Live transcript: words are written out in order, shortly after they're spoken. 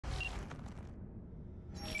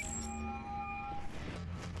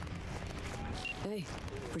Hey,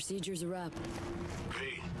 procedure's a wrap.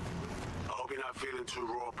 V, I hope you're not feeling too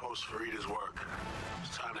raw post Farida's work.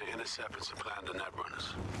 It's time to intercept and supplant the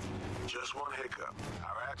Netrunners. Just one hiccup.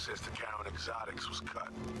 Our access to Karen Exotics was cut.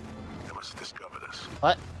 They must have discovered us.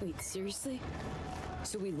 What? Wait, seriously?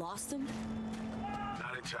 So we lost them?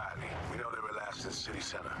 Not entirely. We know they were last in the city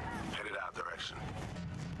center, headed our direction.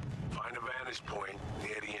 Find a vantage point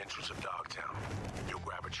near the entrance of Dogtown. You'll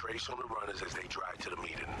grab a trace on the runners as they drive to the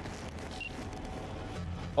meeting.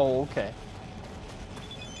 Oh, okay.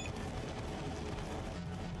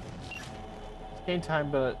 Game time,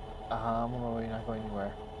 but we're not going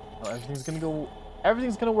anywhere. Well, everything's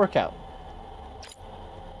gonna work out.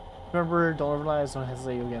 Remember, don't overanalyze, don't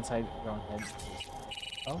hesitate, you'll get inside your own head.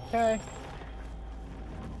 Okay.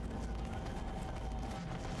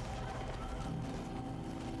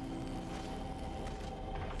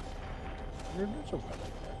 There's a bridge over there.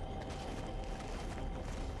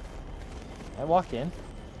 I walk in.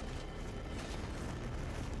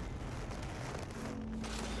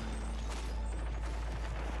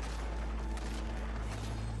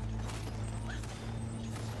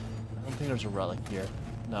 I don't think there's a relic here.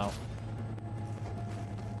 No.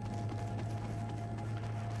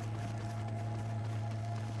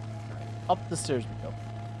 Up the stairs we go.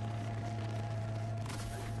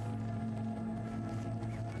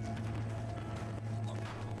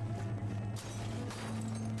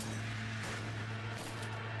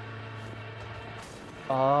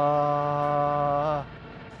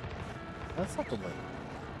 That's not the way.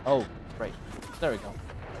 Oh, right. There we go.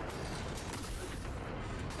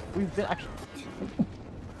 We've been actually.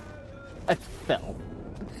 I fell.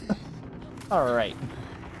 Alright.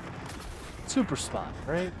 Super spot,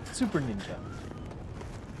 right? Super ninja.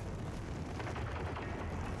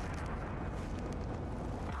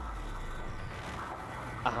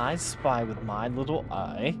 I spy with my little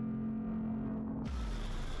eye.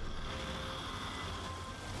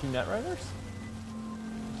 Netrunners?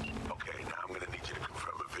 Okay, now I'm gonna need you to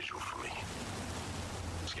confirm a visual for me.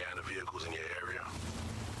 Scan the vehicles in your area.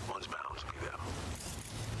 One's bound to be them.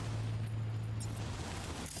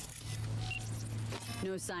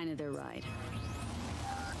 No sign of their ride.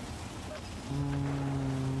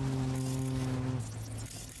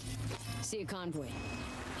 See a convoy.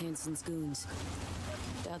 Hansen's goons.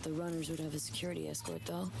 Doubt the runners would have a security escort,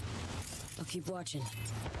 though. I'll keep watching.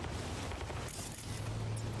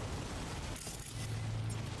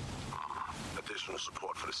 Additional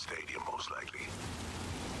support for the stadium, most likely.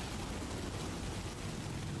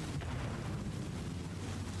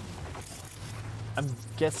 I'm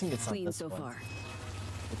guessing it's Clean not this so one. far.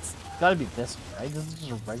 It's gotta be this one, right? This is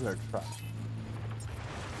just a regular truck.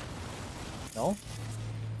 No?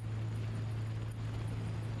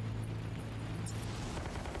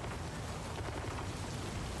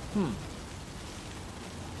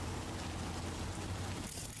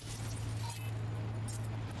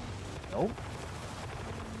 Nope.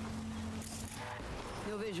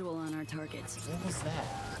 No visual on our targets. What was that?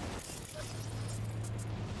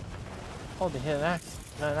 Oh, they hit an axe.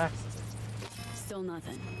 Not an axe. Still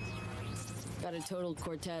nothing. Got a total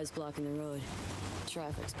Cortez blocking the road.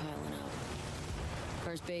 Traffic's piling up.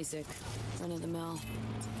 Car's basic. Run of the mill.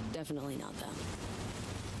 Definitely not them.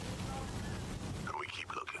 Can we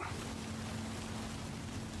keep looking?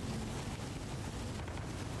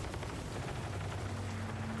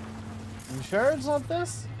 You sure it's not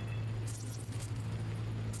this?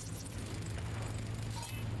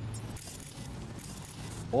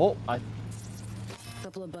 Oh,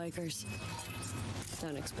 Couple of bikers.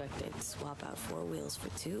 Don't expect they'd swap out 4 wheels for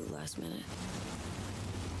 2 last minute.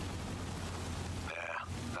 Yeah,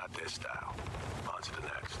 not this style. On to the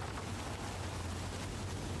next.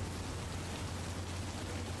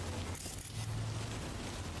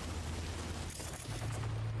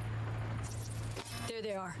 There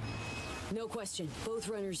they are. No question. Both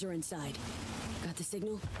runners are inside. Got the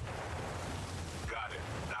signal? Got it.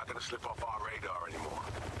 Not gonna slip off our radar anymore.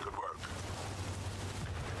 Good work.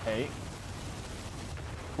 hey.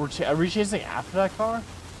 Are we chasing after that car?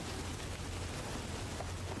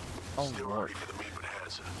 Oh, Still Lord. ready for the meet with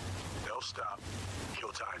Hansen. They'll stop. Kill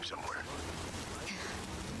time somewhere.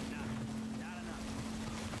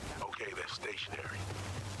 Okay, they're stationary.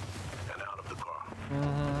 And out of the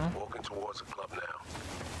car. Walking towards the club now.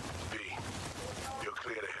 V, you're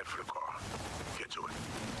clear to head for the car. Get to it.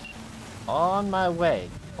 On my way,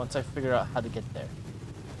 once I figure out how to get there.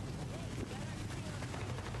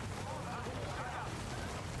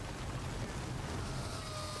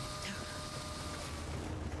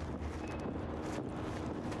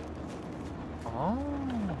 Oh.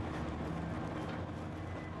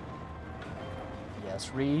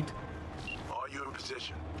 Yes, Reed. All in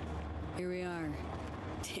position. Here we are.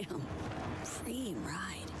 Damn, freeing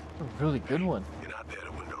ride. A really good one. You're not there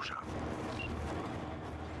to window shop.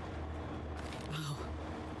 Oh,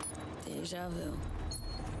 deja vu.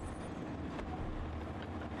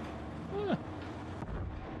 Huh.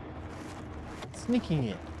 Sneaking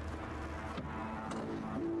in.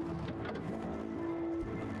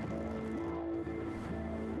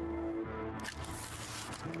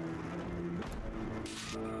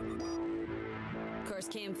 Car's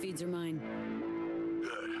cam feeds are mine.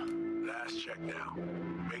 Good. Last check now.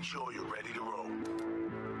 Make sure you're ready to roll.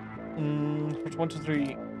 Which 1, 2,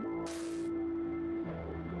 3.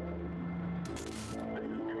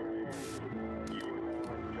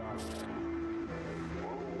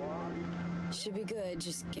 Should be good,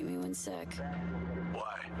 just give me 1 sec.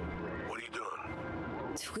 Why? What are you doing?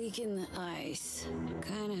 Tweaking the ice.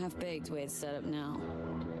 Kinda half-baked way it's set up now.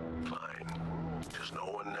 Fine. Just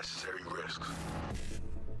no unnecessary risks.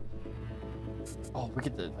 Oh, we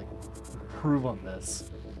get to like improve on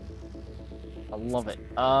this. I love it.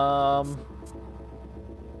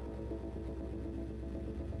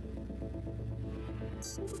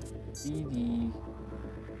 BD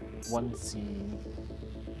 1C.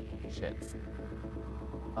 Shit.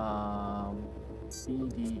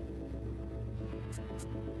 BD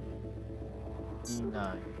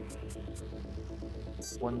E9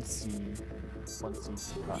 1C 1C.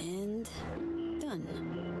 And done.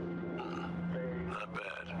 Not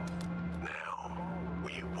bad. Now,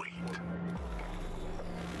 we wait.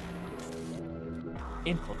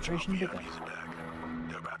 Infiltration The begun. enemies are back.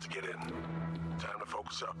 They're about to get in. Time to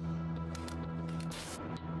focus up.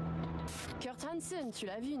 Kurt Hansen, tu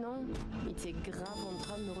l'as vu, non? Il était grave en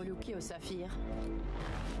train de me relooker au saphir.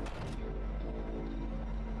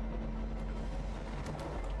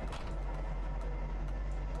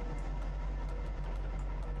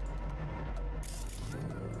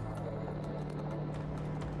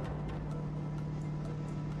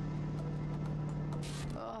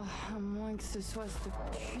 Oh, à moins que ce soit cette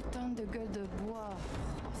putain de gueule de bois.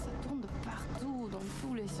 Oh, ça tourne de partout, dans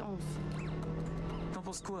tous les sens. T'en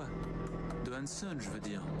penses quoi? De Hansen, je veux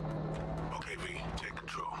dire. Okay, V, take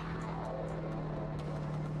control.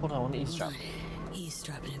 Hold on, I want to eavesdrop.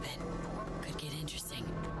 Eavesdropping a bit. Could get interesting.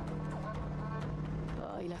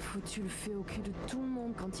 Oh, il a foutu le feu au cul de tout le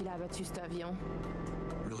monde quand il a abattu cet avion.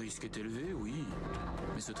 Le risque est élevé, oui.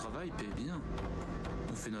 Mais ce travail paie bien.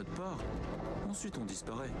 On fait notre part. Ensuite, on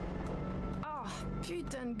disparaît. Oh,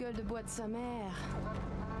 putain de gueule de bois de sa mère.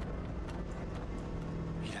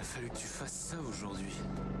 Il a fallu que tu fasses ça aujourd'hui.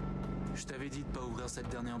 Je t'avais dit de pas ouvrir cette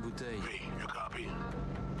dernière bouteille. V, you copy?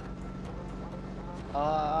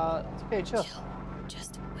 It's okay, chill.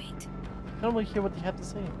 Just wait. I don't want to hear what you have to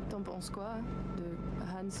say. T'en penses quoi? De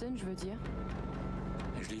Hansen, je veux dire.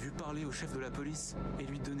 Je l'ai vu parler au chef de la police et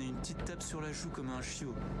lui donner une petite tape sur la joue comme un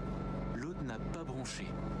chiot. L'autre n'a pas bronché.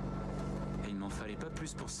 Et il m'en fallait pas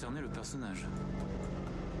plus pour cerner le personnage.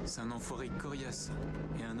 C'est un enfoiré coriace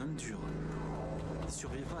et un homme dur. Il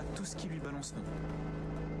survivra à tout ce qui lui balanceront.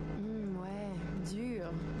 Ouais,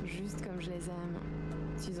 dur, juste comme je les aime.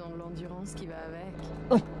 Ils ont l'endurance qui va avec.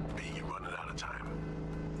 V, you're running out of time.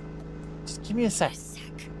 Just give me a sec.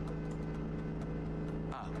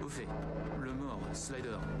 Ah, au fait, le mort,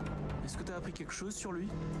 Slider. Est-ce que t'as appris quelque chose sur lui?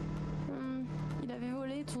 Il avait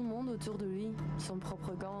volé tout le monde autour de lui. Son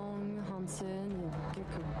propre gang, Hansen et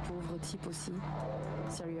quelques pauvres types aussi.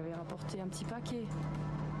 Ça lui avait rapporté un petit paquet.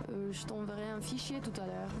 Je t'enverrai un fichier tout à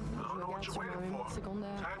l'heure. Je le garde sur ma mémoire secondaire.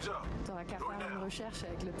 Time's up. T'auras qu'à faire une recherche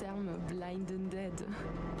avec le terme Blind and Dead.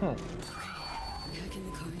 Back in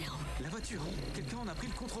the car now. La voiture! Quelqu'un en a pris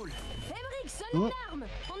le contrôle! Emmerich, sonne une arme!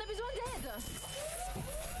 On a besoin d'aide!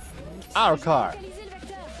 Our car. Localiser le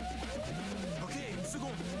vecteur! Ok, une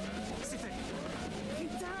seconde! C'est fait!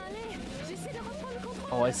 Putain, allez! J'essaie de reprendre le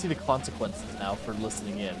contrôle! Oh, I see the consequences now for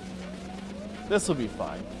listening in. This will be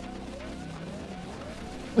fine.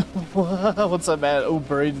 What's up, man? Oh,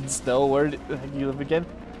 buried in snow. Where the heck do you live again?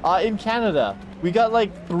 In Canada. We got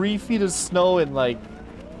like 3 feet of snow in like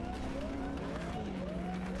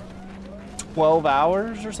 12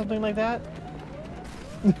 hours or something like that.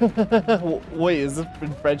 Wait, is this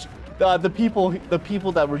in French? The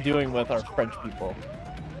people that we're dealing with are French people.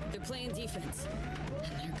 They're playing defense.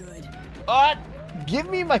 And they're good. Give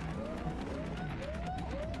me my.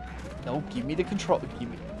 No, give me the control. Give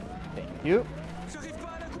me. Thank you. J'arrive pas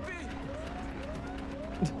à la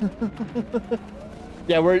couper!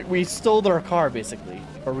 Yeah, we stole their car basically,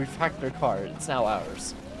 or we hacked their car. It's now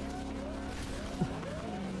ours.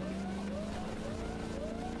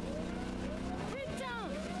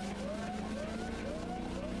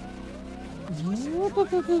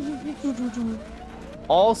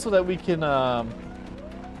 all so that we can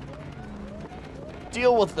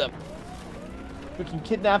deal with them. We can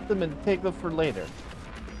kidnap them and take them for later.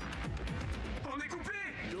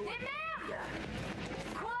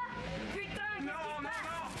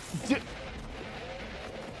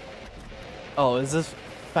 Oh, is this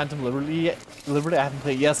Phantom Liberty? Liberty? I haven't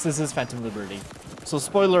played. Yes, this is Phantom Liberty. So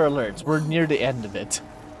spoiler alerts, we're near the end of it.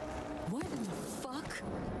 What in the fuck?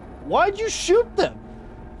 Why'd you shoot them?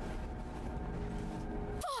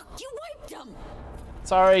 Fuck, you wiped them!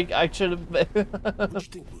 Sorry, I should have.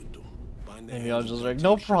 Maybe I was just like,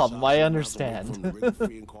 no problem, I understand.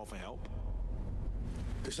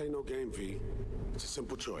 This ain't no game, V. It's a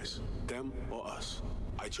simple choice. Them or us.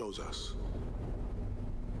 I chose us.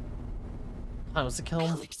 I was to kill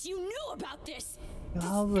him. Alex, you knew about this!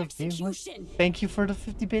 Oh, This look, execution! thank you for the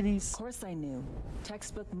 50 biddies. Of course I knew.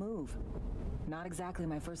 Textbook move. Not exactly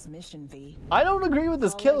my first mission, V. I don't agree with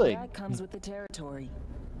this All killing. Like that comes with the territory.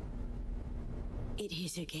 It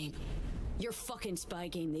is a game. Your fucking spy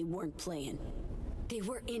game they weren't playing. They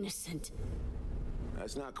were innocent.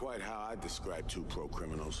 That's not quite how I describe two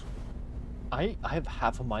pro-criminals. I have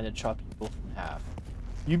half a mind to chop you both in half.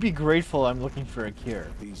 You'd be grateful I'm looking for a cure.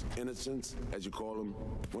 These innocents, as you call them,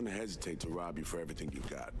 wouldn't hesitate to rob you for everything you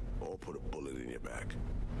got, or put a bullet in your back.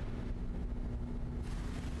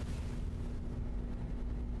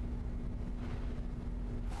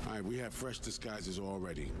 Alright, we have fresh disguises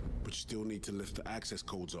already, but you still need to lift the access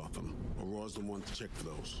codes off them. Aurora's the one to check for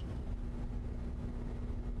those.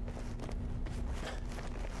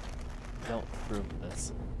 Don't prove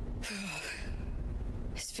this.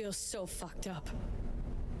 This feels so fucked up.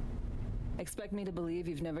 Expect me to believe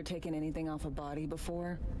you've never taken anything off a body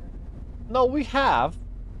before? No, we have.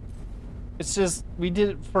 It's just, we did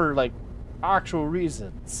it for, like, actual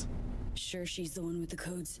reasons. Sure she's the one with the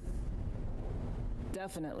codes?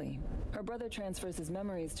 Definitely. Her brother transfers his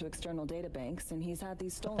memories to external databanks, and he's had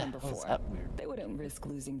these stolen What the hell is before. that weird? They wouldn't risk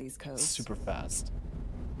losing these codes. Super fast.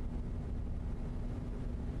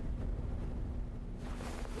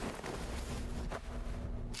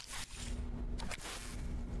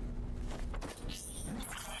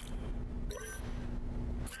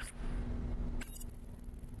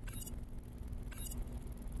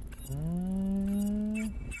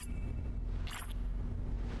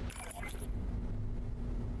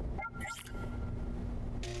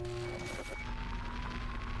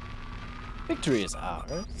 Victory is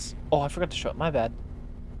ours. Oh, I forgot to show it. My bad.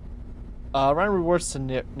 Round rewards to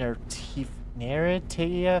Narrative T.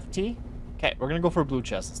 Okay, we're gonna go for a blue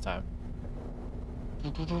chest this time.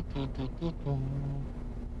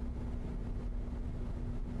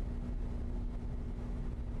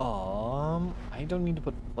 I don't need to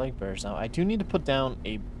put flag bearers now. I do need to put down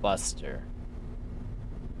a buster.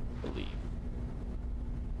 I believe.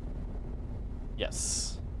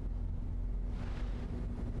 Yes.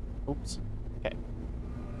 Oops. Okay.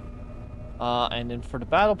 And then for the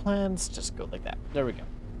battle plans, just go like that. There we go.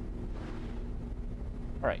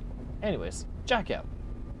 Alright. Anyways, jack out.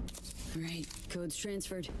 Right, codes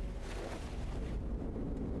transferred.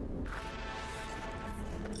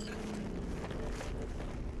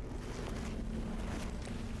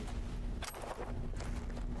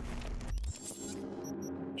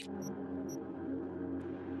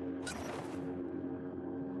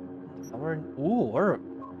 We're a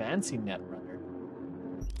fancy net runner.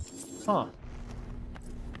 Huh.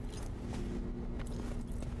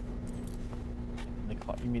 The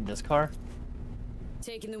car, you mean this car?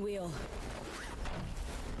 Taking the wheel.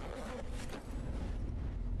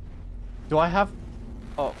 Do I have...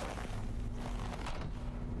 Oh.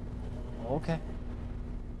 Okay.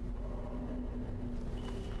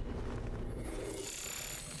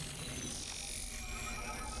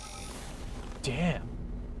 Damn.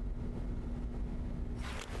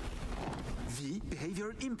 V,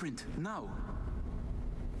 behavior imprint, now.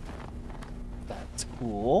 That's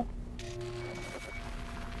cool.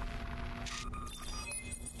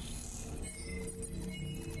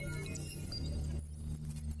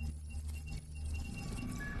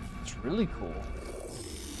 It's really cool.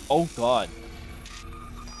 Oh god.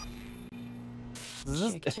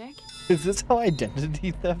 Check. Is this how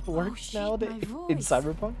identity theft works shit, nowadays my in voice.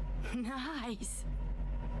 Cyberpunk? Nice.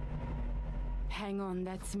 Hang on,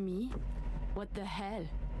 that's me? What the hell?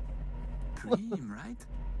 Dream, right?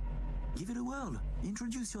 Give it a whirl.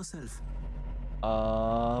 Introduce yourself.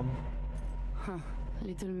 Huh.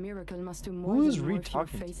 Little Miracle must do more Who's than Reed morph your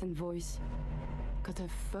talking to? face and voice. Gotta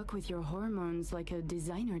fuck with your hormones like a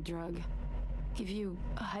designer drug. Give you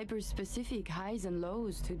hyper-specific highs and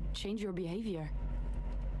lows to change your behavior.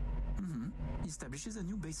 Establishes a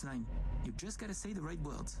new baseline. You just gotta say the right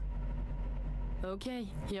words. Okay,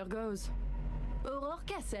 here goes. Aurore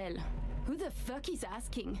Cassel. Who the fuck is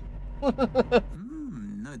asking?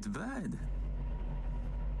 Not bad.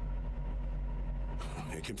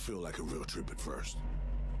 It can feel like a real trip at first,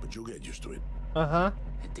 but you'll get used to it. Uh-huh.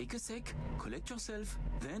 Take a sec, collect yourself,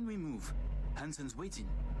 then we move. Hansen's waiting.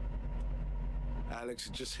 Alex,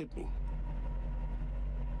 it just hit me.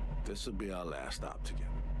 This will be our last stop together.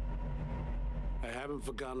 I haven't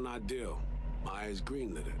forgotten our deal. Myers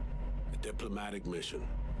greenlit it. A diplomatic mission.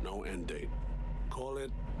 No end date. Call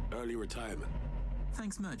it early retirement.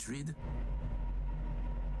 Thanks much, Reed.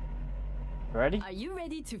 Ready? Are you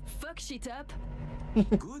ready to fuck shit up?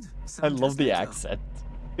 Good. I Sound love just the like her. accent.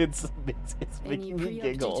 It's Any making me pre-op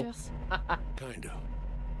giggle. teachers? Kinda.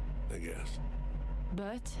 I guess.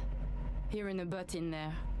 But? Hearing a butt in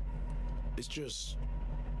there. It's just,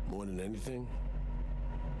 more than anything,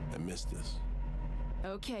 I miss this.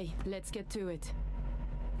 Okay, let's get to it.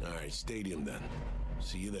 Alright, stadium then.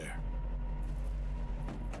 See you there.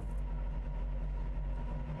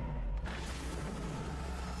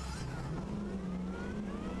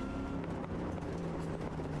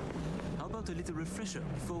 How about a little refresher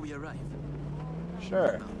before we arrive?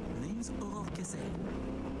 Sure. Name's Aurore Cassel.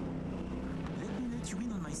 Let me let you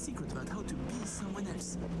in on my secret about how to be someone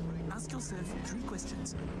else. Ask yourself 3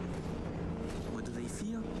 questions. What do they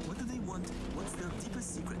fear? What do they want? What's their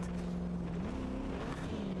deepest secret?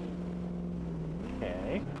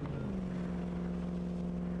 Okay.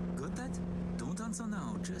 Got that? Don't answer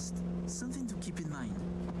now, just something to keep in mind.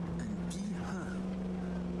 And be her.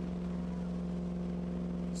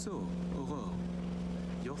 So, Aurore,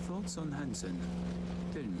 your thoughts on Hansen?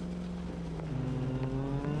 Tell me.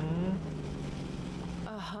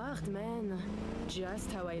 A hard man.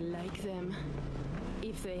 Just how I like them.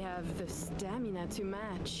 If they have the stamina to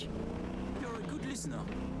match. You're a good listener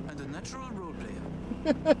and a natural role player.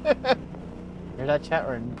 Hear that, chat?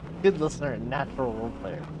 We're a good listener and natural role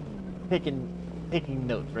player. Taking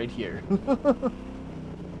notes right here.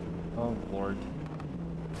 Oh lord.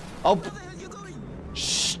 Oh. Where the hell are you going?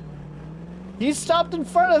 Shh. He stopped in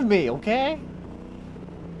front of me. Okay.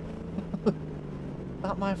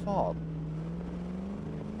 Not my fault.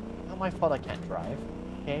 Not my fault. I can't drive.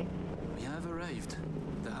 Okay. We have arrived.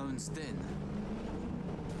 The Hound's Den.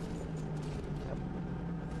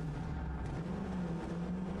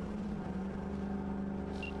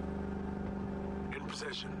 In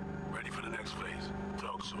position. Ready for the next phase.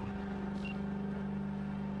 Talk soon.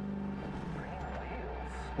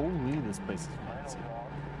 Holy, this place is fancy.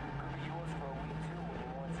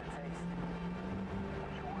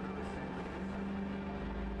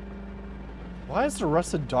 Why does the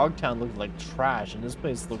rest of Dogtown look like trash and this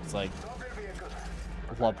place looks like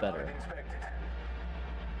a lot better?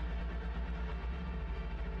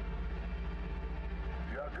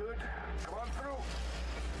 You are good? Come on through.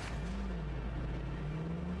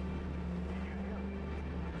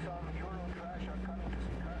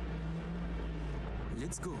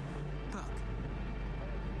 Let's go. Park.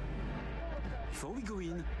 Before we go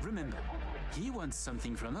in, remember, he wants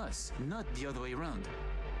something from us, not the other way around.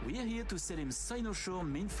 We're here to sell him Cynosure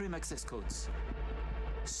mainframe access codes.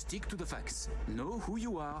 Stick to the facts. Know who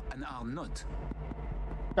you are and are not.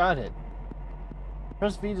 Got it.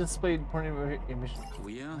 Press V to display important emission.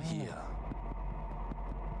 We're here.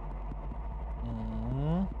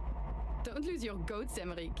 Don't lose your goats,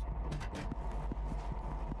 Emmerich.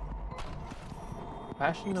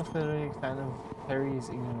 Passion of Frederick, fan of Harry's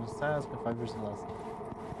ignorant styles, but 5 years or less.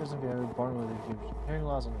 Person be ever born with Egyptian hearing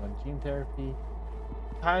loss, undergone gene therapy.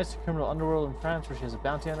 Ties to criminal underworld in France, where she has a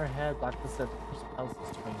bounty on her head. Blacklisted at the first house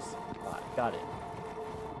is 25. Got it.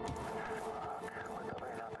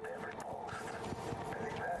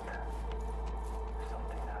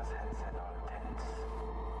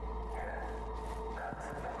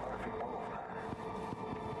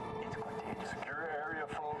 Secure area,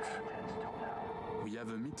 folks. We have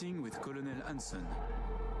a meeting with Colonel Hansen.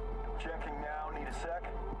 Checking now. Need a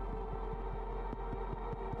sec?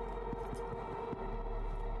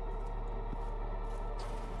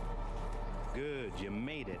 Good, you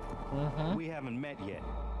made it. We haven't met yet.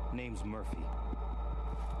 Name's Murphy.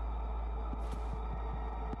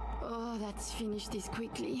 Oh, let's finish this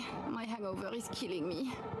quickly. My hangover is killing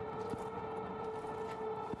me.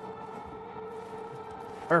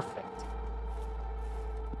 Perfect.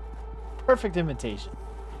 Perfect imitation.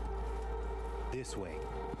 This way.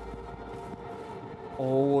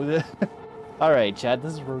 Oh, alright, Chad,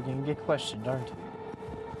 this is where we're gonna get questioned, aren't we?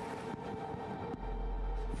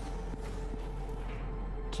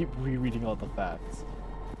 Keep rereading all the facts.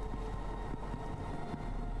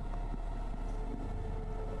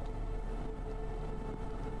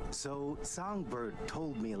 So, Songbird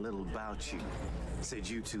told me a little about you. Said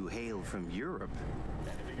you two hail from Europe.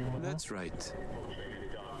 That's right.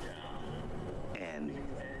 And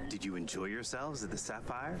did you enjoy yourselves at the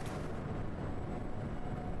Sapphire?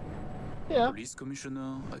 Yeah. Police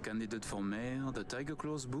commissioner, a candidate for mayor, the Tiger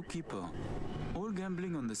Claw's bookkeeper. All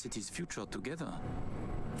gambling on the city's future together.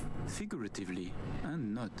 Figuratively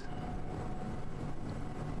and not.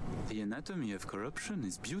 The anatomy of corruption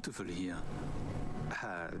is beautiful here.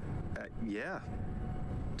 Yeah.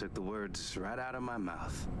 Took the words right out of my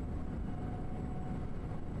mouth.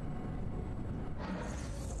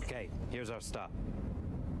 Okay, here's our stop.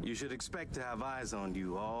 You should expect to have eyes on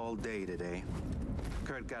you all day today.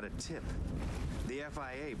 Kurt got a tip. The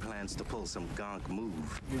FIA plans to pull some gonk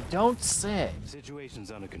move. You don't say.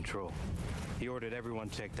 Situation's under control. He ordered everyone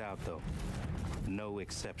checked out, though. No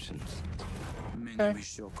exceptions. Many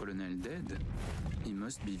wish your colonel dead. He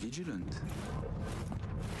must be vigilant.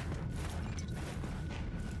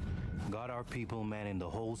 Got our people manning the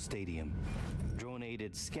whole stadium.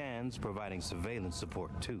 Drone-aided scans providing surveillance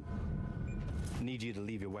support, too. Need you to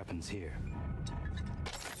leave your weapons here.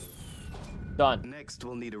 Done. Next,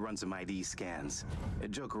 we'll need to run some ID scans.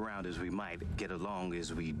 Joke around as we might, get along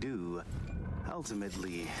as we do.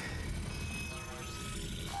 Ultimately,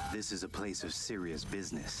 this is a place of serious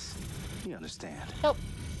business. You understand? Help.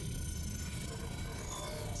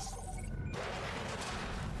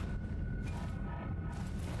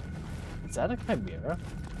 Is that a chimera?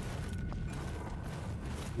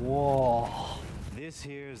 Whoa. This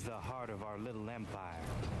here's the heart of our little empire.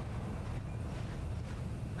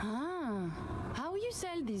 Ah, how you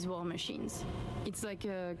sell these war machines? It's like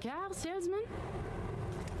a car salesman?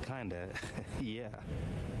 Kinda, yeah.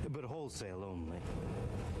 But wholesale only.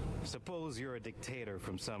 Suppose you're a dictator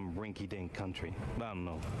from some rinky-dink country. I don't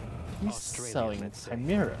know. He's Australia, selling let's say.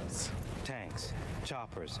 chimeras. Tanks,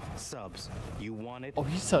 choppers, subs. You want it? Oh,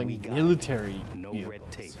 he's we selling got military it. No vehicles.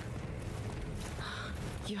 red tape.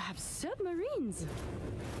 You have submarines?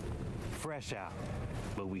 Fresh out.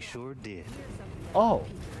 But we sure did. Oh.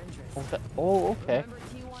 Okay. Oh, okay.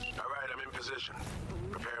 All right, I'm in position.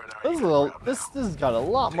 Preparing our This is evac this route has got a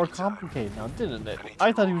lot more complicated now, didn't it?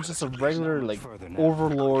 I thought he was just a regular like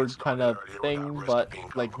overlord kind of thing, but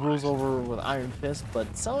like rules over with Iron Fist,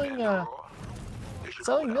 but selling now. You should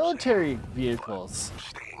selling know what I'm military vehicles. saying.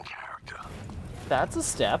 Stay in character. That's a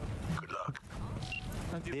step. Good luck.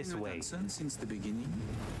 Have you This been with way. Hansen since the beginning?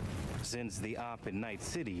 Since the op in Night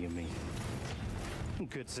City, you mean?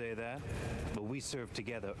 Could say that. But we served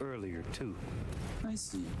together earlier, too. I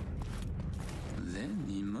see. Then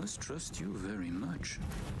he must trust you very much.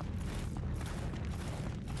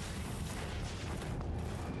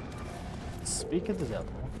 Speak of the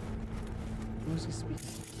devil. Who's he speaking?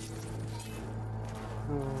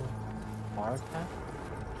 Martha?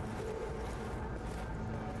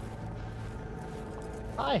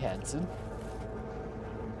 Hi, Hanson.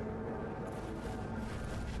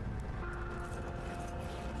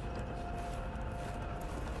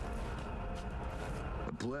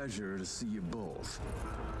 A pleasure to see you both.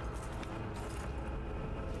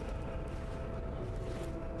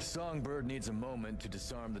 Songbird needs a moment to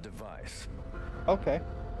disarm the device, Okay.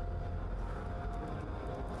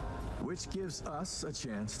 which gives us a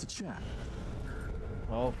chance to chat.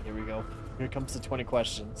 Oh, here we go. Here comes the 20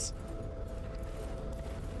 questions.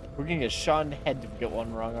 We're gonna get shot in the head if we get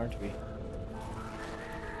one wrong, aren't we?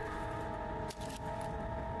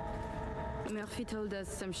 Murphy told us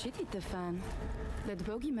some shit hit the fan. That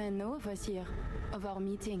bogeyman know of us here, of our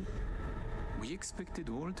meeting. We expected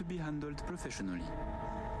all to be handled professionally.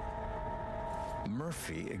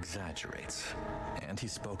 Murphy exaggerates, and he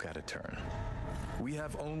spoke out of turn. We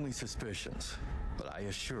have only suspicions, but I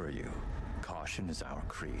assure you, caution is our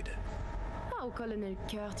creed. Oh, Colonel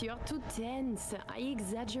Kurt, you're too tense. I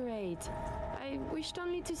exaggerate. I wished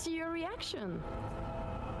only to see your reaction.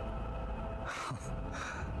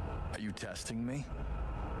 Are you testing me?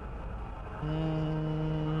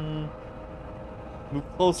 Move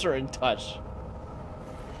closer and touch.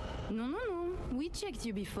 No, no, no. We checked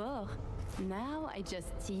you before. Now I just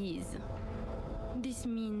tease. This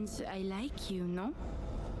means I like you, no?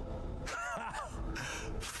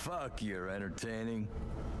 Fuck, you're entertaining.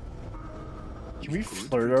 Can we could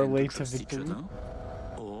flirt our pretend way to to trust each victory? other,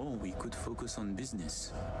 or we could focus on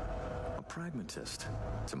business. A pragmatist,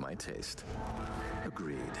 to my taste.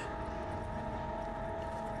 Agreed.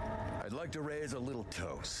 I'd like to raise a little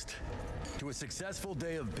toast to a successful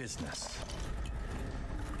day of business.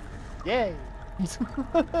 Yay!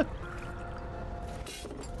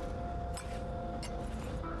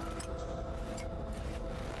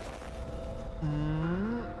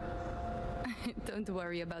 Don't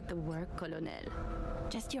worry about the work, Colonel.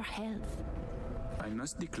 Just your health. I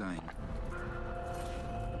must decline.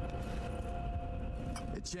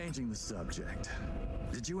 Changing the subject.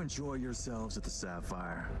 Did you enjoy yourselves at the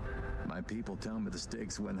Sapphire? My people tell me the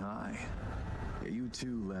stakes went high. You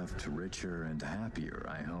two left richer and happier,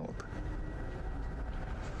 I hope.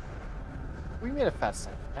 We made a fast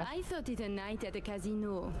start. I thought it a night at a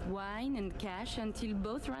casino. Wine and cash until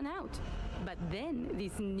both ran out. But then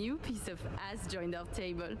this new piece of ass joined our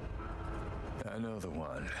table. Another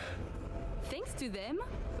one. Thanks to them,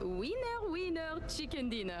 winner, winner, chicken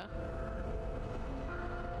dinner.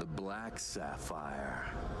 The Black Sapphire.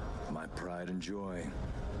 My pride and joy.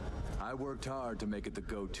 I worked hard to make it the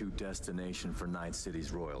go-to destination for Night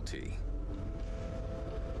City's royalty.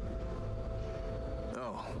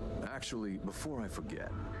 Oh, actually, before I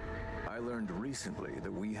forget, I learned recently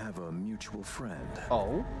that we have a mutual friend.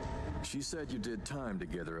 Oh? She said you did time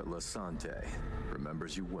together at La Sante.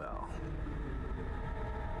 Remembers you well.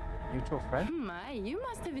 Mutual friend? My, you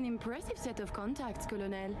must have an impressive set of contacts,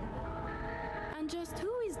 Colonel. And just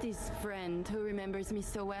who is this friend who remembers me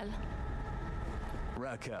so well?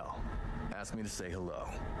 Raquel asked me to say hello.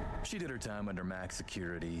 She did her time under max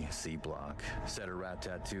security, C block. Said her rat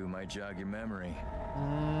tattoo might jog your memory.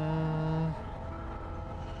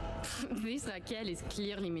 This Raquel is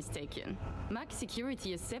clearly mistaken. Max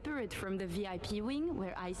security is separate from the VIP wing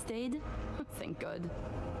where I stayed. Thank God.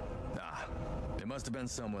 Ah, it must have been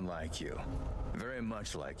someone like you. Very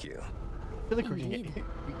much like you. I feel like we're gonna Indeed.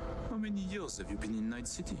 How many years have you been in Night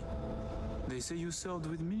City? They say you served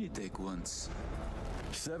with Militech once.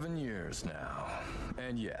 7 years now.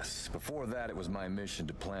 And yes, before that it was my mission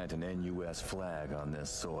to plant an NUS flag on this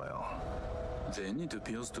soil. Then it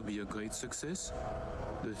appears to be a great success.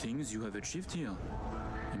 The things you have achieved here.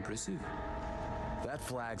 Impressive. That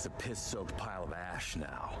flag's a piss-soaked pile of ash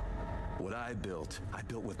now. What I built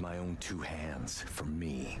with my own 2 hands, for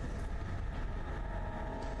me.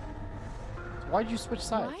 Why'd you switch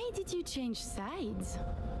sides? Why did you change sides?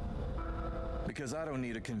 Because I don't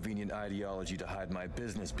need a convenient ideology to hide my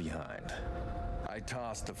business behind. I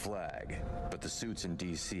tossed the flag, but the suits in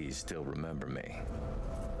DC still remember me.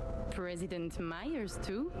 President Myers,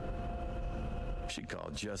 too? She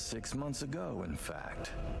called just 6 months ago, in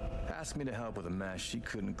fact. Asked me to help with a mess she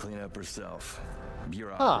couldn't clean up herself.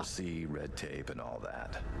 Bureaucracy, red tape, and all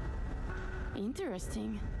that.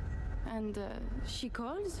 Interesting. And she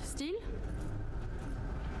calls still?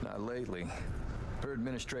 Not lately. Her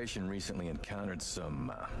administration recently encountered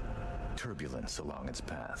some turbulence along its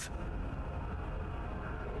path.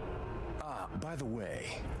 Ah, by the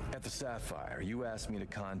way, at the Sapphire, you asked me to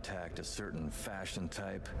contact a certain fashion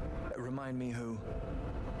type. Remind me who?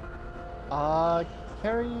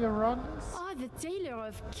 Carrie Uranus? Oh, the tailor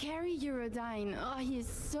of Carrie Eurodyne. Oh, he is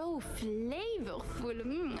so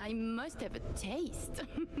flavorful. I must have a taste.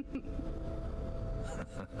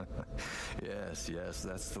 Yes,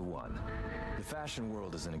 that's the one. The fashion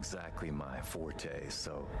world isn't exactly my forte,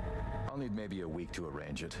 so I'll need maybe a week to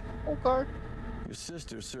arrange it. Okay. Your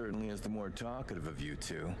sister certainly is the more talkative of you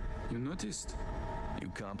two. You noticed? You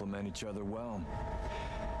complement each other well.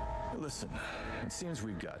 Listen, it seems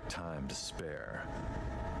we've got time to spare.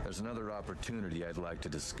 There's another opportunity I'd like to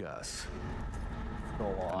discuss. Go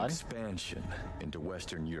An on. expansion into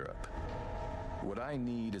Western Europe. What I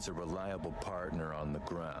need is a reliable partner on the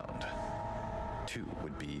ground. 2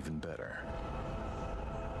 would be even better.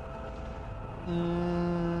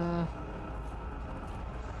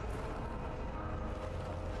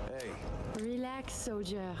 Hey, Relax,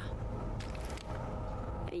 soldier.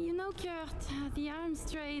 You know, Kurt, the arms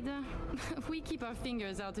trade, we keep our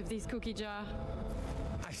fingers out of this cookie jar.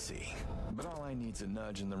 I see. But all I need's a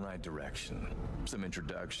nudge in the right direction. Some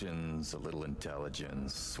introductions, a little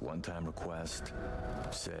intelligence, one-time request.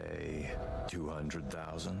 Say,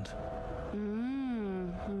 200,000?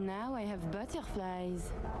 Now I have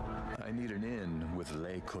butterflies. I need an in with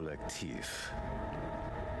Les Collectifs.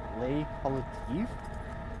 Les Collectif?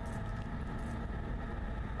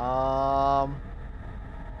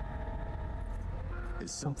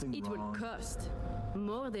 Is something It wrong? will cost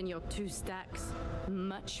more than your 2 stacks.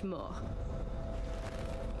 Much more.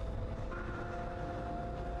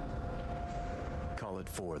 Call it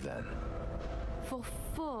 4 then. For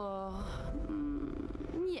 4...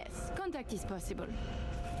 yes, contact is possible.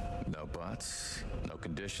 No buts? No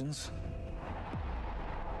conditions?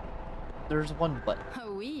 There's one but.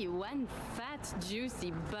 Oh, oui, one fat,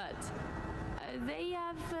 juicy butt. They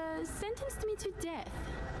have sentenced me to death.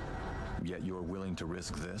 Yet you're willing to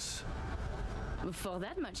risk this? For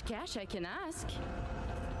that much cash, I can ask.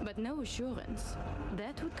 But no assurance.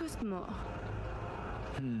 That would cost more.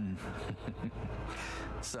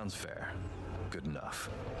 Sounds fair. Good enough.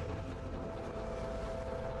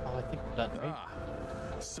 Oh, I think we're done, right?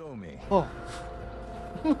 So me. Oh.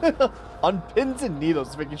 On pins and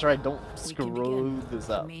needles, making sure I don't We can screw begin. this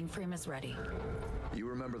The up. mainframe is ready. You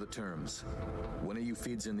remember the terms. One of you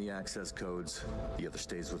feeds in the access codes, the other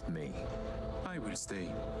stays with me. I will stay.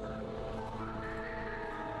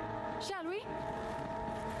 Shall we?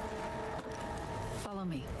 Follow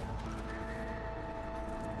me.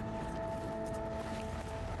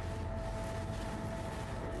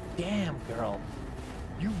 Damn, girl.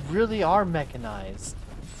 You really are mechanized.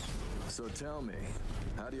 So tell me,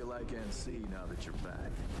 how do you like NC now that you're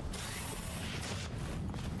back?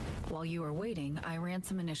 While you were waiting, I ran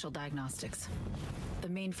some initial diagnostics. The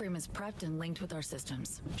mainframe is prepped and linked with our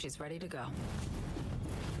systems. She's ready to go.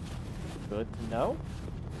 Good to know.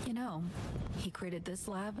 You know, he created this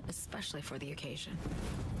lab especially for the occasion.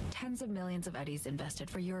 Tens of millions of eddies invested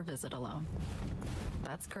for your visit alone.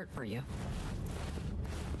 That's Kurt for you.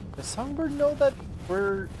 Does Songbird know that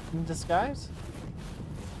we're in disguise?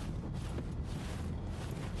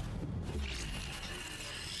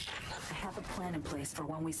 I have a plan in place for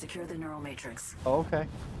when we secure the neural matrix. Oh, okay.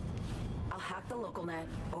 I'll hack the local net,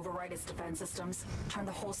 override its defense systems, turn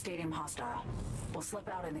the whole stadium hostile. We'll slip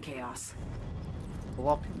out in the chaos. A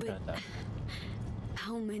lot of people are gonna die.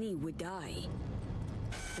 How many would die?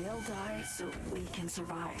 They'll die so we can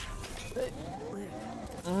survive.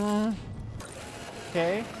 Live.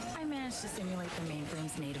 Okay. I managed to simulate the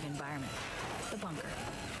mainframe's native environment, the bunker.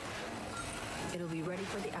 It'll be ready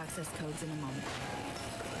for the access codes in a moment.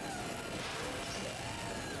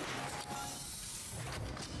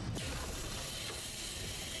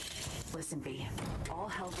 Listen, V. All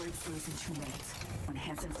hell breaks loose in 2 minutes. When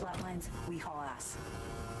Hansen flatlines, we haul ass.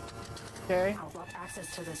 Okay. I'll block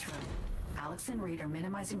access to this room. Alex and Reed are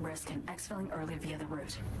minimizing risk and exfilling early via the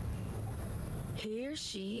route. Here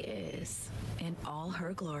she is, in all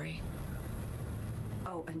her glory.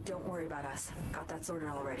 Oh, and don't worry about us. Got that sorted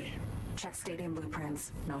already. Check stadium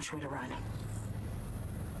blueprints, no way to run.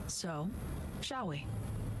 So, shall we?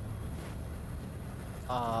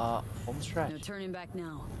 Home stretch. No turning back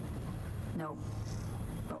now. Nope.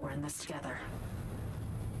 But we're in this together.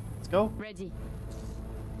 Let's go. Ready.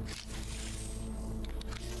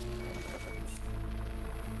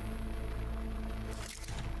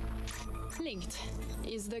 Linked.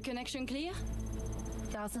 Is the connection clear?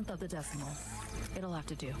 Thousandth of the decimal. It'll have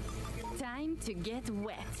to do. Time to get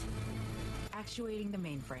wet. Actuating the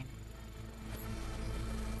mainframe.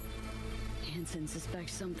 Hansen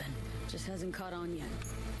suspects something. Just hasn't caught on yet.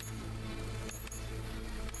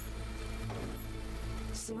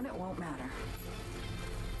 Soon it won't matter.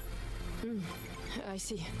 I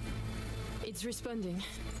see. It's responding.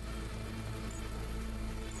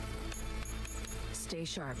 Stay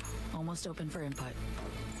sharp. Almost open for input.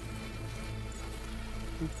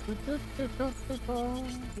 V,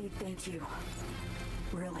 thank you.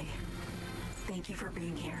 Really. Thank you for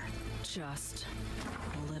being here. Just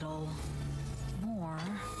a little more.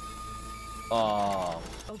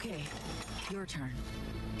 Okay, your turn.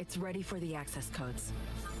 It's ready for the access codes.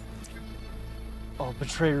 Oh,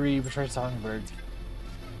 betray Reed, betray Songbird.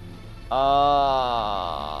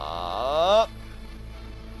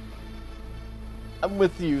 I'm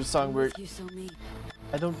with you, Songbird. You so me.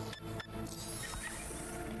 I don't.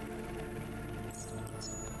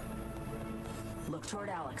 Look toward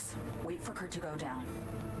Alex. Wait for Kurt to go down.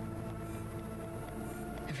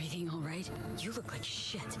 Everything all right? You look like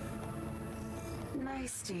shit.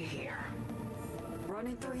 Nice to hear.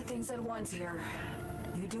 Running 3 things at once here.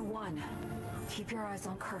 You do one. Keep your eyes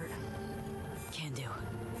on Kurt. Can do.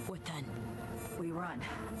 What then? We run.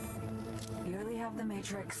 Nearly have the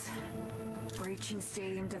Matrix. Breaching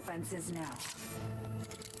stadium defenses now.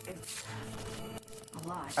 It's a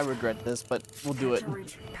lot. I regret this, but we'll do it. To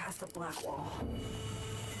reach past the black wall.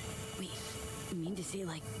 Wait, you mean to say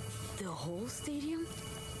like the whole stadium?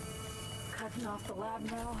 Cutting off the lab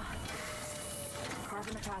now.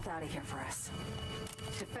 Carving a path out of here for us.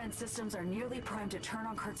 Defense systems are nearly primed to turn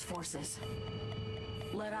on Kurt's forces.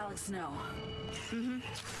 Let Alex know.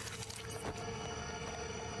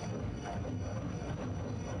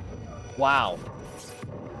 Wow.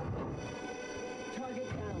 Target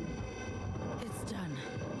down. It's done.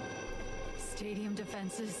 Stadium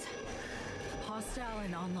defenses. Hostile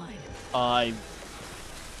and online.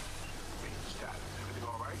 Everything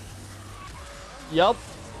all right? Yup.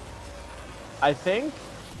 I think.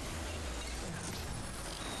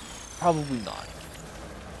 Probably not.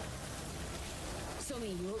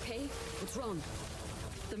 Somi, you okay? What's wrong?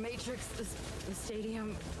 The Matrix, the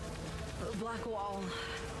stadium, the black wall.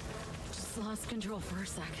 Just lost control for a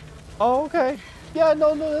sec. Oh, okay. Yeah,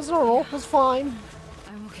 no, that's normal. That's fine.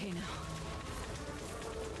 I'm okay now.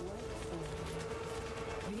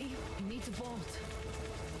 We need to bolt.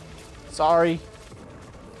 Sorry.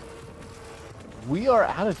 We are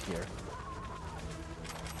out of here.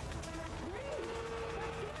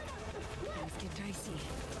 Things get dicey.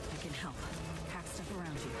 I can help. Hack stuff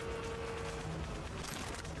around you.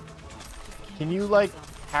 Can you, like,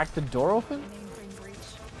 hack the door open? Mainframe breach.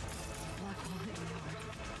 Black hole hit me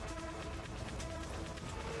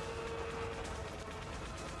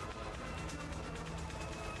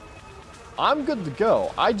hard. I'm good to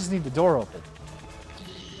go. I just need the door open.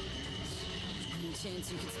 Any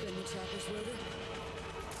chance you could spin the chopper's rotor?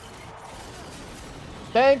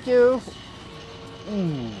 Thank you.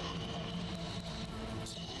 Ooh.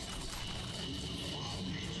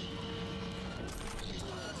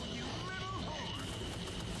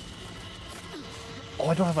 Oh,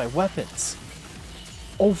 I don't have my weapons.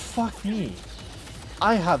 Oh, fuck me.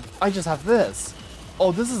 I just have this.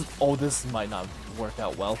 Oh, this might not work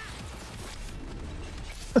out well.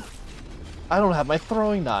 I don't have my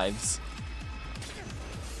throwing knives.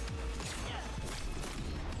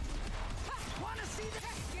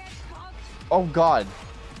 Oh god.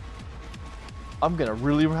 I'm gonna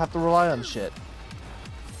really have to rely on shit.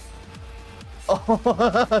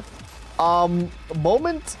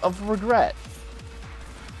 Moment of regret.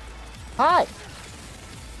 Hi.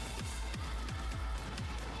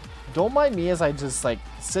 Don't mind me as I just like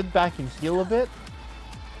sit back and heal a bit.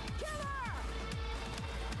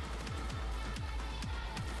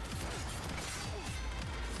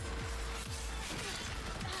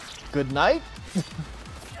 Good night.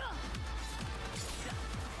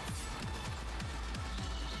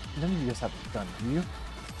 None of you guys have a gun, do you?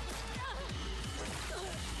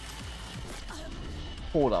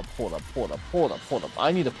 Hold up.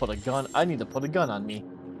 I need to put a gun on me.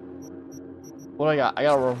 What do I got? I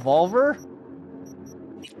got a revolver?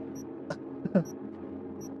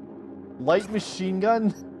 Light machine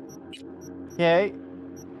gun? Okay.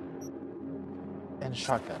 And a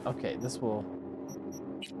shotgun. Okay, this will...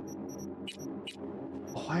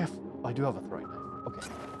 Oh, I do have a throwing knife. Okay.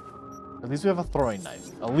 At least we have a throwing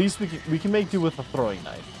knife. At least we can make do with a throwing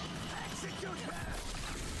knife.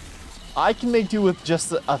 I can make do with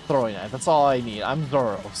just a throwing knife. That's all I need. I'm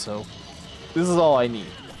thorough, so this is all I need.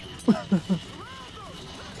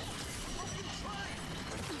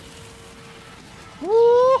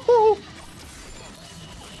 Woo-hoo!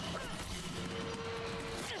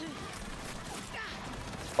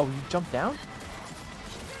 Oh, you jumped down?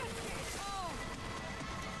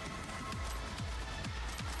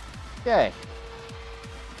 Okay.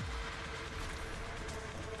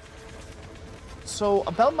 So,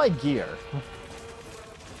 about my gear.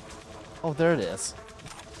 Oh, there it is.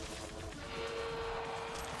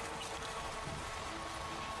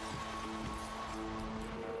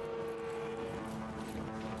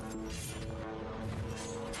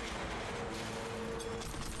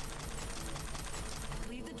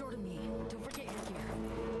 Leave the door to me. Don't forget your gear.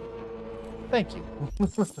 Thank you.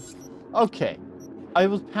 Okay. I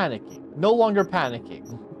was panicking. No longer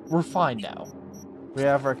panicking. We're fine now. We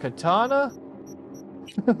have our katana.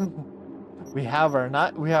 we have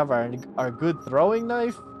our good throwing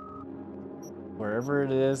knife. Wherever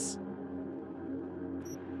it is.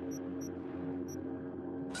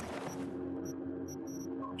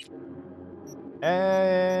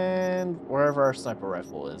 And wherever our sniper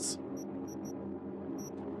rifle is.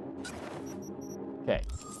 Okay.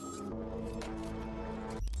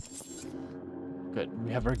 Good,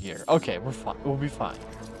 we have our gear. Okay, we're fine. We'll be fine.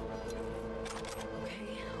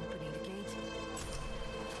 Okay, opening the gate.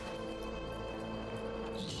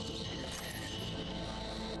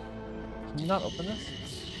 Can you not open this?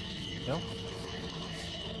 No?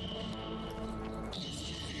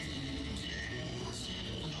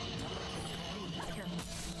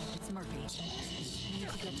 It's Murphy. We need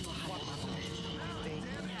to get to a higher level.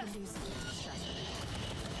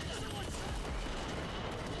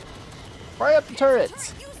 Fry up the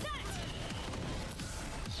turrets!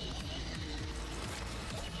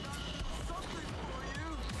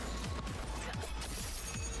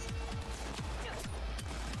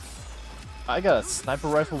 I got a sniper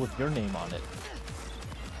rifle with your name on it.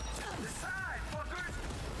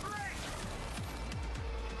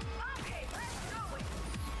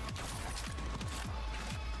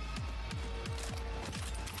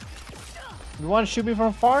 You want to shoot me from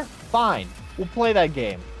afar? Fine. We'll play that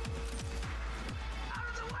game.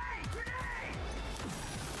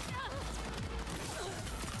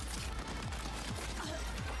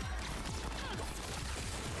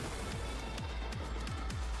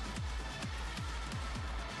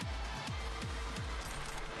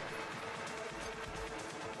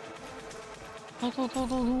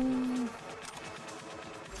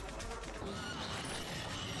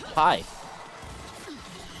 Hi.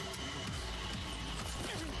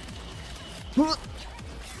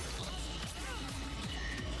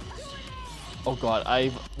 Oh god,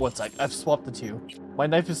 I've swapped the two. My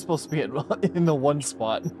knife is supposed to be in the one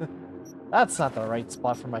spot. That's not the right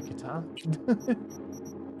spot for my katana.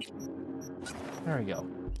 There we go.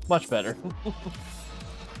 Much better.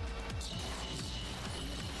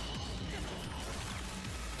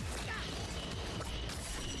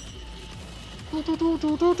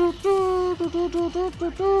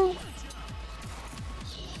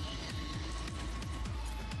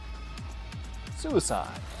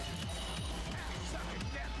 Suicide.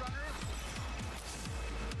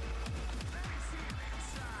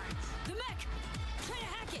 The mech! Try to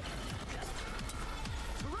hack it!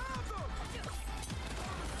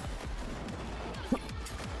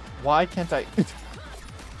 Why can't I?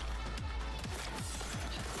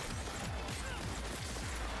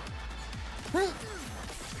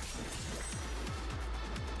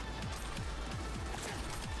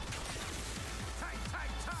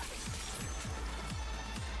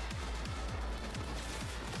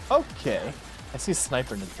 Okay. I see a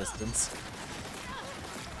sniper in the distance.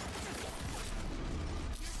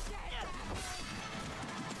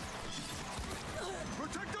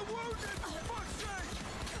 Protect the wounded! For fuck's sake!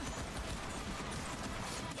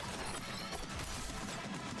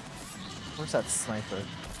 Where's that sniper?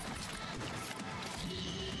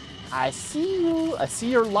 I see you. I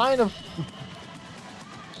see your line of...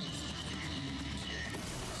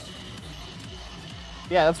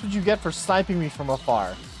 Yeah, that's what you get for sniping me from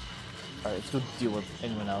afar. Alright, let's go deal with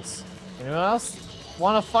anyone else. Anyone else?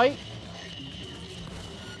 Wanna fight?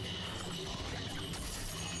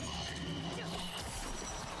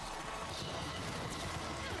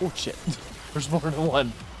 Oh shit. There's more than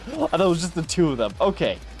one. I thought it was just the two of them.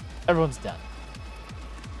 Okay. Everyone's done.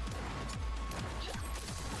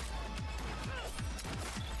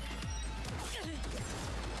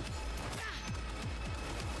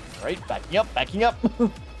 Alright, backing up, backing up.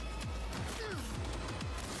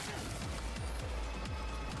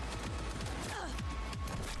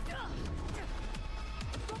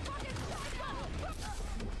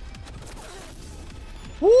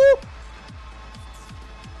 Woo!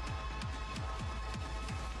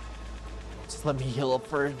 Just let me heal up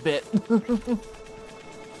for a bit.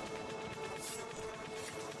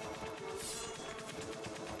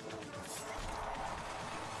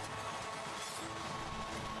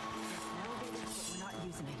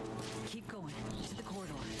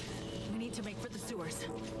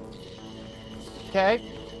 Okay,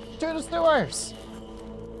 to the sewers.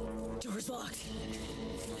 Door's locked.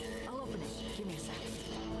 I'll open it. Give me a sec.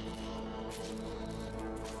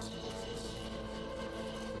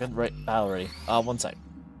 Good, right, battle ready. One sec.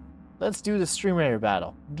 Let's do the Stream Raider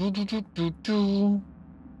battle.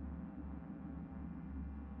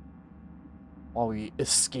 While we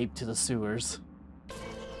escape to the sewers.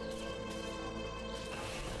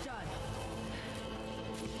 Done.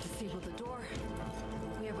 Disable the door.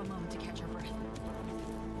 We have a moment to catch our breath.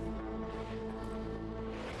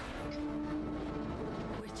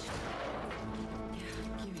 Which?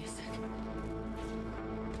 Yeah, give me a sec.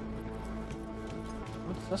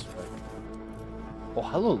 What's this for? Oh,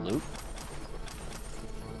 hello, Luke.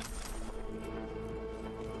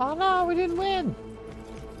 Oh no, we didn't win!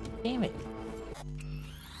 Damn it.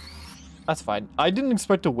 That's fine. I didn't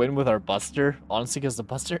expect to win with our Buster, honestly, because the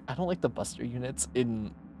Buster, I don't like the Buster units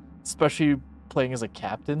in, especially playing as a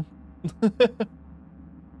captain.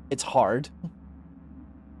 It's hard.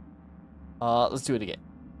 Let's do it again.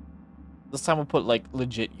 This time we'll put like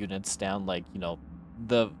legit units down, like, you know,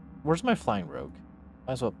 where's my flying rogue?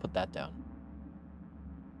 Might as well put that down.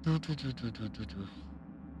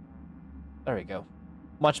 There we go.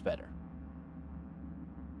 Much better.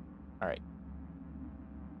 All right.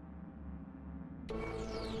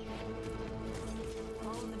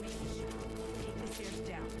 All in the main chute. Take the stairs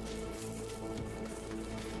down.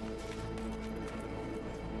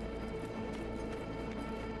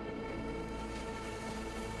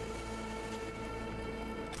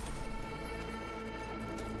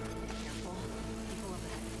 Careful. People up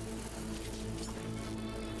ahead.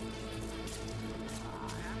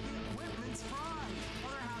 Happy equipment's fine.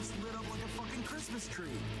 Other house lit up like a fucking Christmas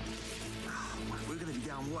tree. We're gonna be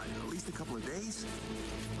down what? At least a couple of days?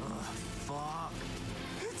 Ugh, fuck.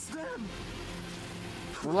 It's them!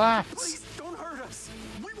 Relax. Please, don't hurt us!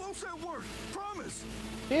 We won't say a word! Promise!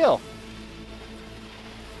 Heal.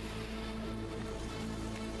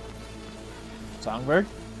 Songbird,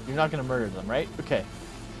 you're not gonna murder them, right? Okay.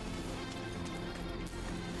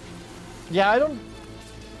 Yeah,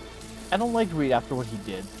 I don't like Reed after what he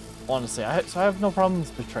did. Honestly, so I have no problems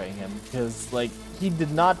betraying him because like he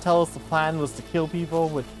did not tell us the plan was to kill people,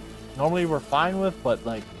 which normally we're fine with, but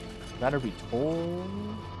like better be told.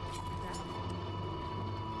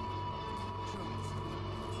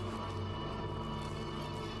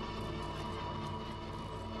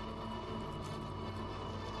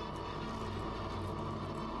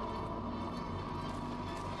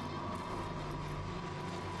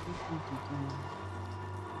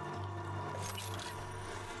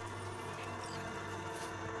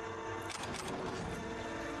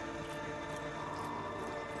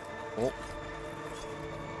 Oh.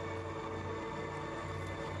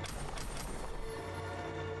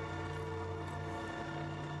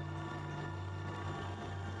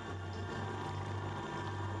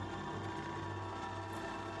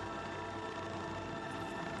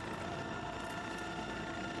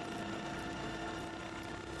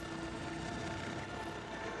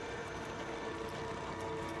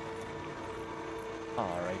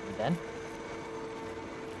 Alrighty then.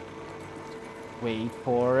 Wait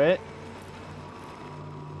for it.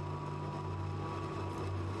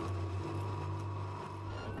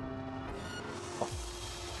 Oh.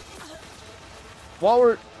 While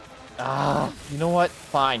we're... you know what?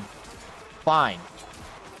 Fine. Fine.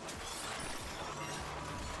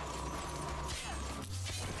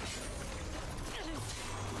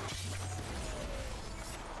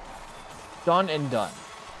 Done and done.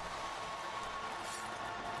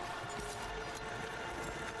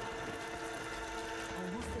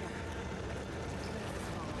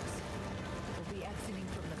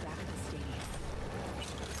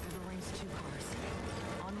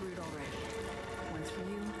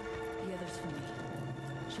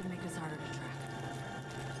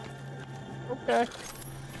 Okay.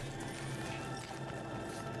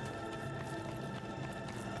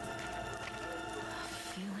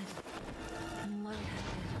 Feel it. Lightheaded.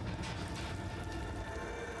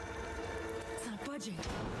 It's not budging.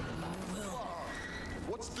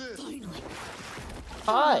 What's this? Finally.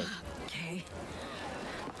 Hi. Okay.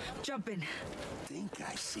 Jump in. Think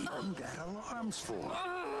I see them got alarms for.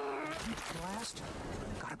 Blast?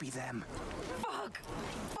 Gotta be them. Fuck!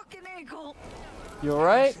 Fucking ankle! You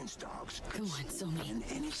alright? Come on,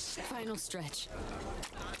 Somi. Final stretch.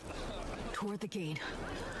 Toward the gate.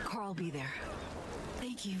 Carl'll be there.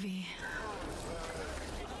 Thank you, V.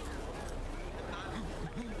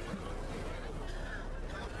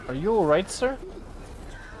 Are you alright, sir?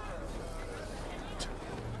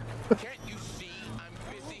 Can't you see I'm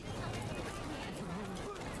busy?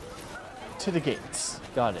 To the gates.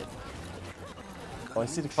 Got it. Oh, I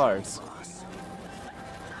see the cars.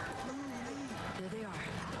 There they are.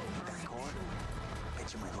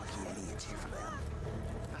 Bet you my lucky Eddie it's here for them.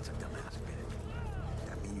 That's a dumbass bit.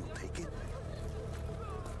 That mean you'll take it?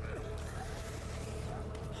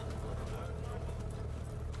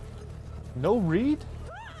 No Reed?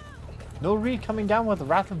 No Reed coming down with the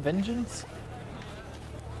Wrath of Vengeance?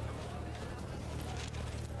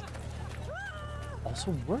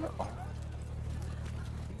 Also, where are...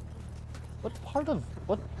 What part of...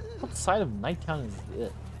 What side of Nighttown is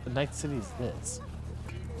this? The Night City is this?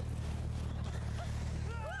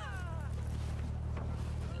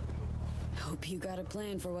 Hope you got a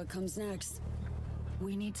plan for what comes next.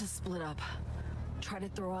 We need to split up. Try to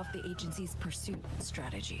throw off the agency's pursuit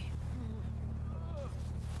strategy.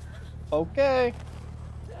 Okay.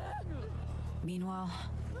 Meanwhile,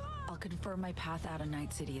 I'll confirm my path out of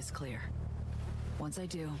Night City is clear. Once I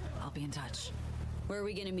do, I'll be in touch. Where are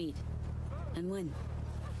we gonna meet? And when?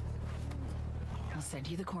 I'll send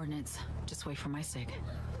you the coordinates. Just wait for my sig.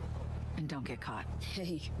 And don't get caught.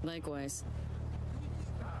 Hey, likewise.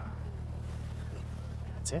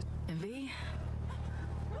 That's it. And V?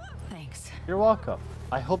 Thanks. You're welcome.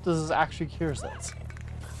 I hope this is actually cures this.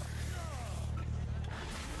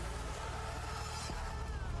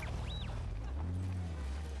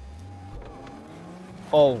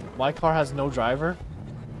 Oh, my car has no driver?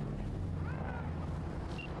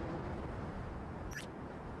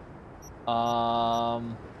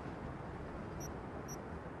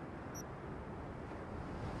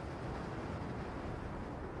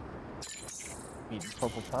 Meet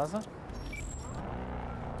Purple Plaza?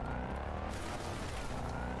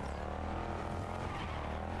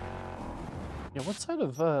 Yeah, what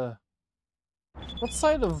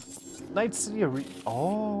side of Night City are we?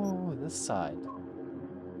 Oh, this side.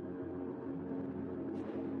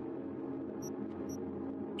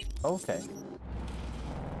 Okay.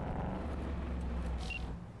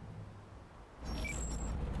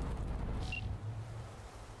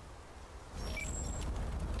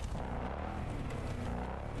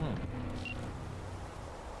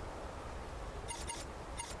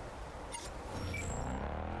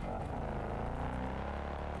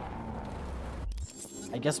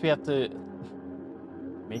 I guess we have to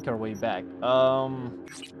make our way back.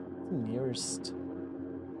 Nearest.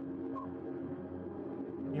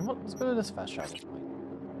 You know what? Let's go to this fast travel point.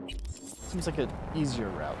 Seems like an easier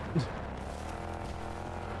route.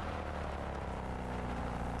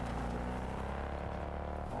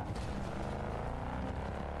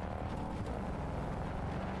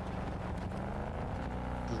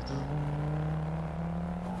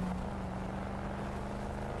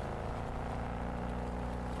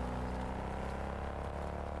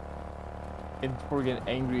 And before we get an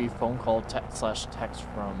angry phone call slash text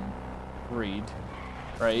from Reed,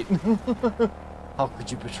 right? How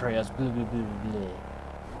could you betray us? Blah, blah, blah, blah.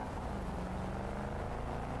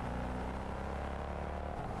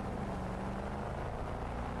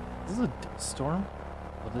 Is this a dust storm?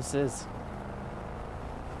 Well, this is.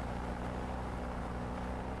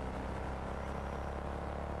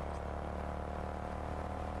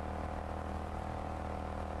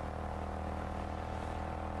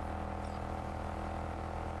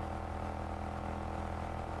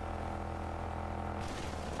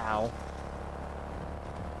 Ow.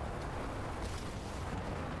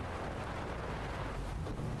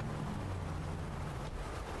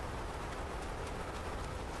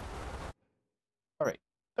 Alright,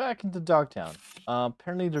 back into Dogtown.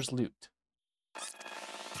 Apparently there's loot.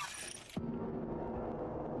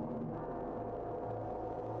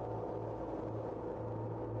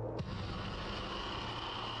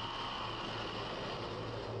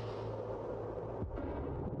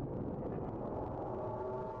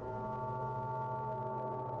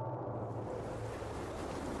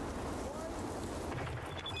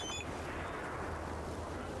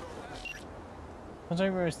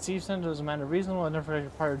 Considering we received sent as a matter reasonable, I never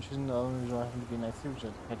required choosing the owners who happen to be nice to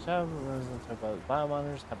just catch up. Let's talk about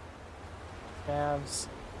biomonitors, calves.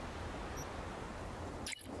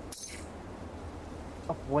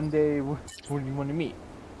 Up one day, who do you want to meet?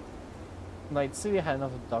 Night City had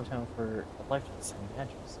enough of Dogtown for a lifetime to send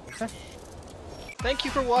matches. Okay. Thank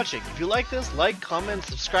you for watching. If you like this, like, comment,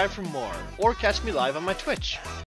 subscribe for more, or catch me live on my Twitch.